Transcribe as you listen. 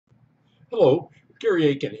Hello, Gary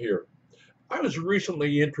Aiken here. I was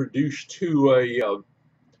recently introduced to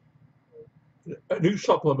a new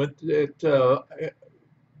supplement that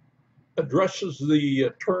addresses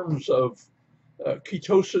the terms of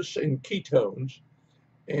ketosis and ketones.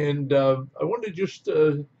 And I wanted to just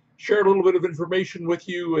share a little bit of information with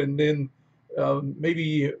you and then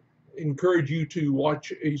maybe encourage you to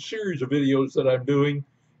watch a series of videos that I'm doing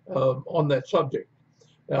on that subject.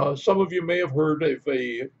 Now, some of you may have heard of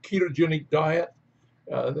a ketogenic diet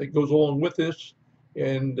that goes along with this.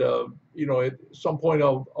 And at some point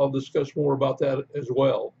I'll discuss more about that as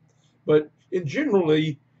well. But in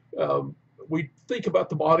generally, um, we think about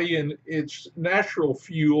the body and its natural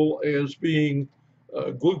fuel as being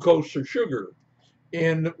glucose or sugar.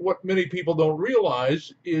 And what many people don't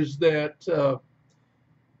realize is that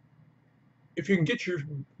if you can get your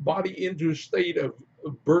body into a state of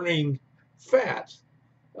burning fat,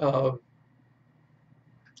 uh,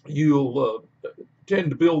 you'll tend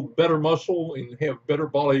to build better muscle and have better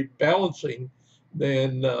body balancing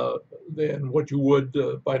than what you would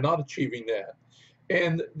by not achieving that.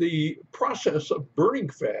 And the process of burning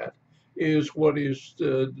fat is what is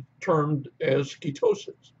termed as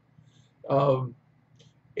ketosis. Um,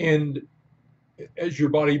 and as your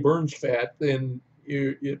body burns fat, then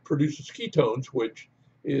it produces ketones, which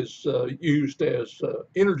is used as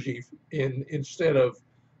energy instead of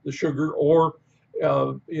the sugar, or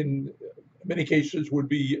in many cases would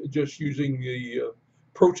be just using the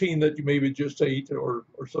protein that you maybe just ate or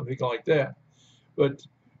something like that. But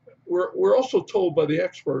we're also told by the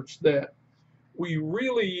experts that we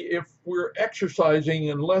really, if we're exercising,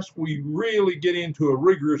 unless we really get into a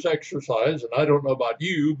rigorous exercise, and I don't know about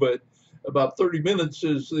you, but about 30 minutes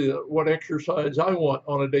is what exercise I want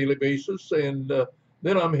on a daily basis, and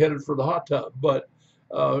then I'm headed for the hot tub. But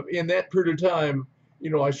in that period of time,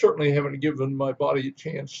 I certainly haven't given my body a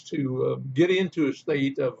chance to get into a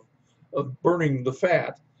state of burning the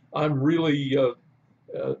fat. I'm really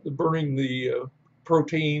burning the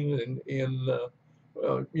protein and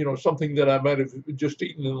something that I might have just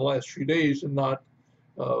eaten in the last few days and not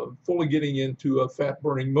fully getting into a fat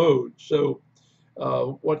burning mode. So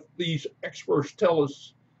what these experts tell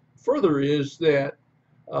us further is that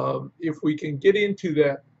if we can get into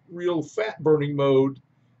that real fat burning mode,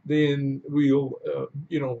 then we'll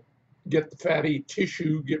get the fatty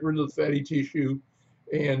tissue, get rid of the fatty tissue,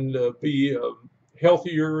 and be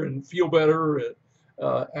healthier and feel better.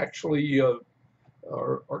 Actually,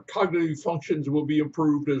 our cognitive functions will be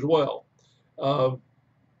improved as well. Uh,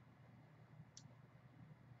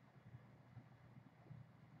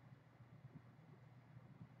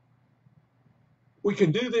 we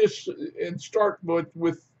can do this and start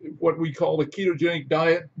with what we call the ketogenic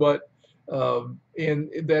diet, but and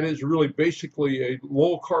that is really basically a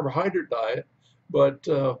low carbohydrate diet. But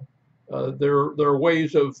there are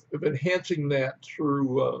ways of enhancing that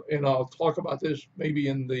through, and I'll talk about this maybe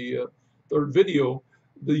in the third video,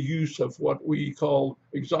 the use of what we call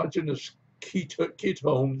exogenous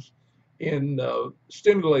ketones in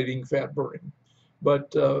stimulating fat burning.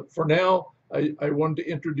 But for now, I wanted to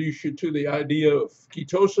introduce you to the idea of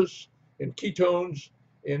ketosis and ketones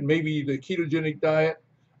and maybe the ketogenic diet.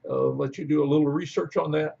 Let you do a little research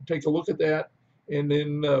on that, take a look at that, and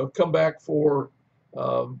then come back for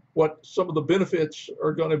what some of the benefits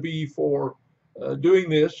are going to be for doing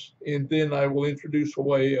this. And then I will introduce a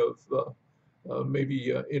way of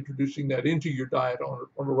maybe introducing that into your diet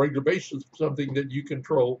on a regular basis, something that you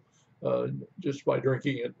control just by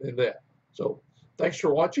drinking it and that. So thanks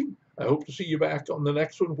for watching. I hope to see you back on the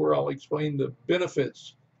next one where I'll explain the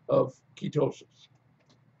benefits of ketosis.